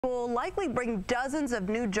will likely bring dozens of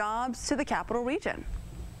new jobs to the capital region.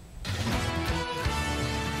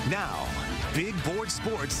 Now, Big Board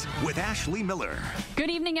Sports with Ashley Miller. Good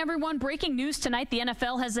evening, everyone. Breaking news tonight. The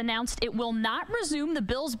NFL has announced it will not resume the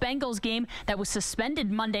Bills-Bengals game that was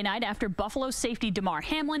suspended Monday night after Buffalo safety Damar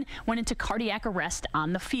Hamlin went into cardiac arrest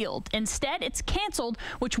on the field. Instead, it's canceled,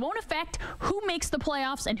 which won't affect who makes the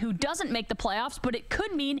playoffs and who doesn't make the playoffs, but it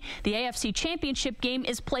could mean the AFC Championship game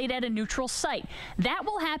is played at a neutral site. That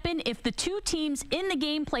will happen if the two teams in the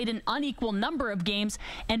game played an unequal number of games,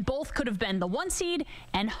 and both could have been the 1 seed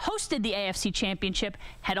and hosted the AFC Championship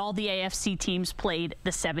had all the AFC teams played the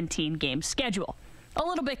 17-game schedule. A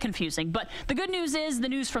little bit confusing, but the good news is the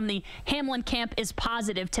news from the Hamlin camp is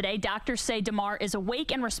positive today. Doctors say Damar is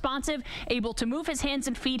awake and responsive, able to move his hands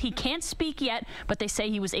and feet. He can't speak yet, but they say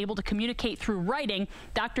he was able to communicate through writing.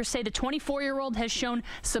 Doctors say the 24-year-old has shown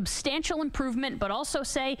substantial improvement, but also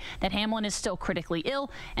say that Hamlin is still critically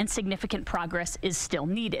ill and significant progress is still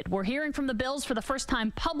needed. We're hearing from the Bills for the first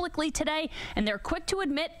time publicly today, and they're quick to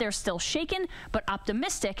admit they're still shaken but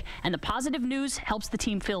optimistic, and the positive news helps the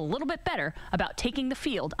team feel a little bit better about taking the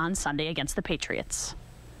field on Sunday against the Patriots.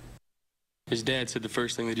 His dad said the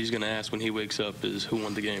first thing that he's going to ask when he wakes up is who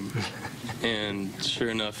won the game. And sure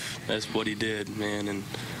enough, that's what he did, man. And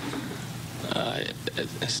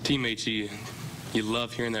as teammates, you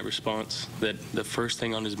love hearing that response, that the first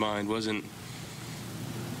thing on his mind wasn't,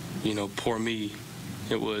 you know, poor me.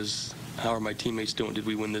 It was, how are my teammates doing? Did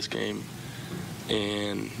we win this game?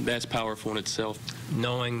 And that's powerful in itself.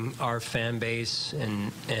 Knowing our fan base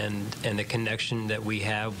and the connection that we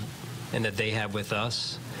have and that they have with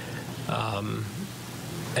us,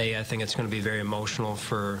 I think it's going to be very emotional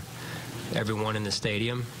for everyone in the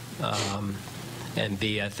stadium, and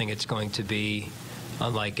B, I think it's going to be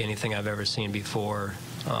unlike anything I've ever seen before,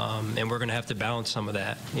 and we're going to have to balance some of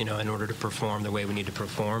that, you know, in order to perform the way we need to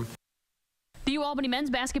perform. The UAlbany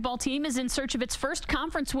men's basketball team is in search of its first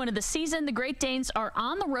conference win of the season. The Great Danes are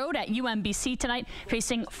on the road at UMBC tonight,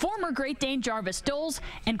 facing former Great Dane Jarvis Doles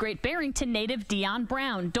and Great Barrington native Dion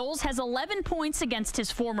Brown. Doles has 11 points against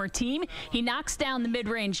his former team. He knocks down the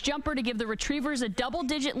mid-range jumper to give the Retrievers a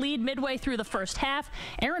double-digit lead midway through the first half.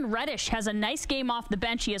 Aaron Reddish has a nice game off the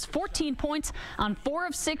bench. He has 14 points on 4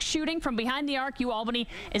 of 6 shooting from behind the arc. UAlbany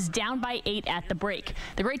is down by 8 at the break.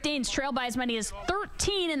 The Great Danes trail by as many as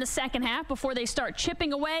 13 in the second half before they start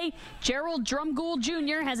chipping away. Gerald Drumgoole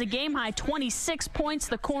Jr. has a game-high 26 points.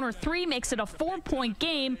 The corner 3 makes it a 4-point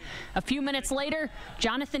game. A few minutes later,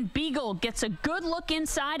 Jonathan Beagle gets a good look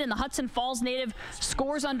inside, and the Hudson Falls native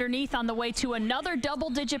scores underneath on the way to another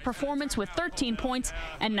double-digit performance with 13 points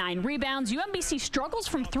and 9 rebounds. UMBC struggles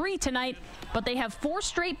from 3 tonight, but they have 4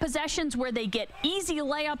 straight possessions where they get easy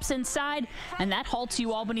layups inside, and that halts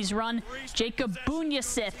UAlbany's run. Jacob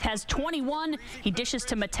Bunyasith has 21. He dishes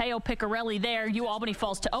to Mateo Piccarelli there. UAlbany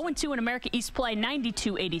falls to 0-2 in America East play,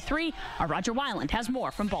 92-83. Our Roger Weiland has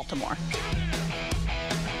more from Baltimore.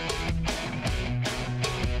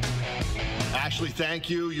 Ashley, thank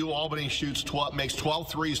you. UAlbany makes 12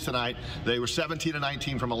 threes tonight. They were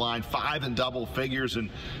 17-19 from a line, 5 in double figures, and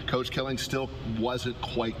Coach Killing still wasn't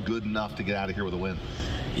quite good enough to get out of here with a win.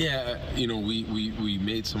 Yeah, you know, we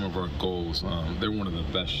made some of our goals. They're one of the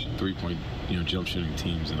best three-point, jump shooting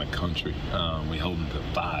teams in the country. We held them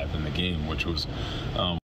to 5 in the game, which was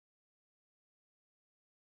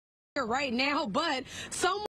right now, but some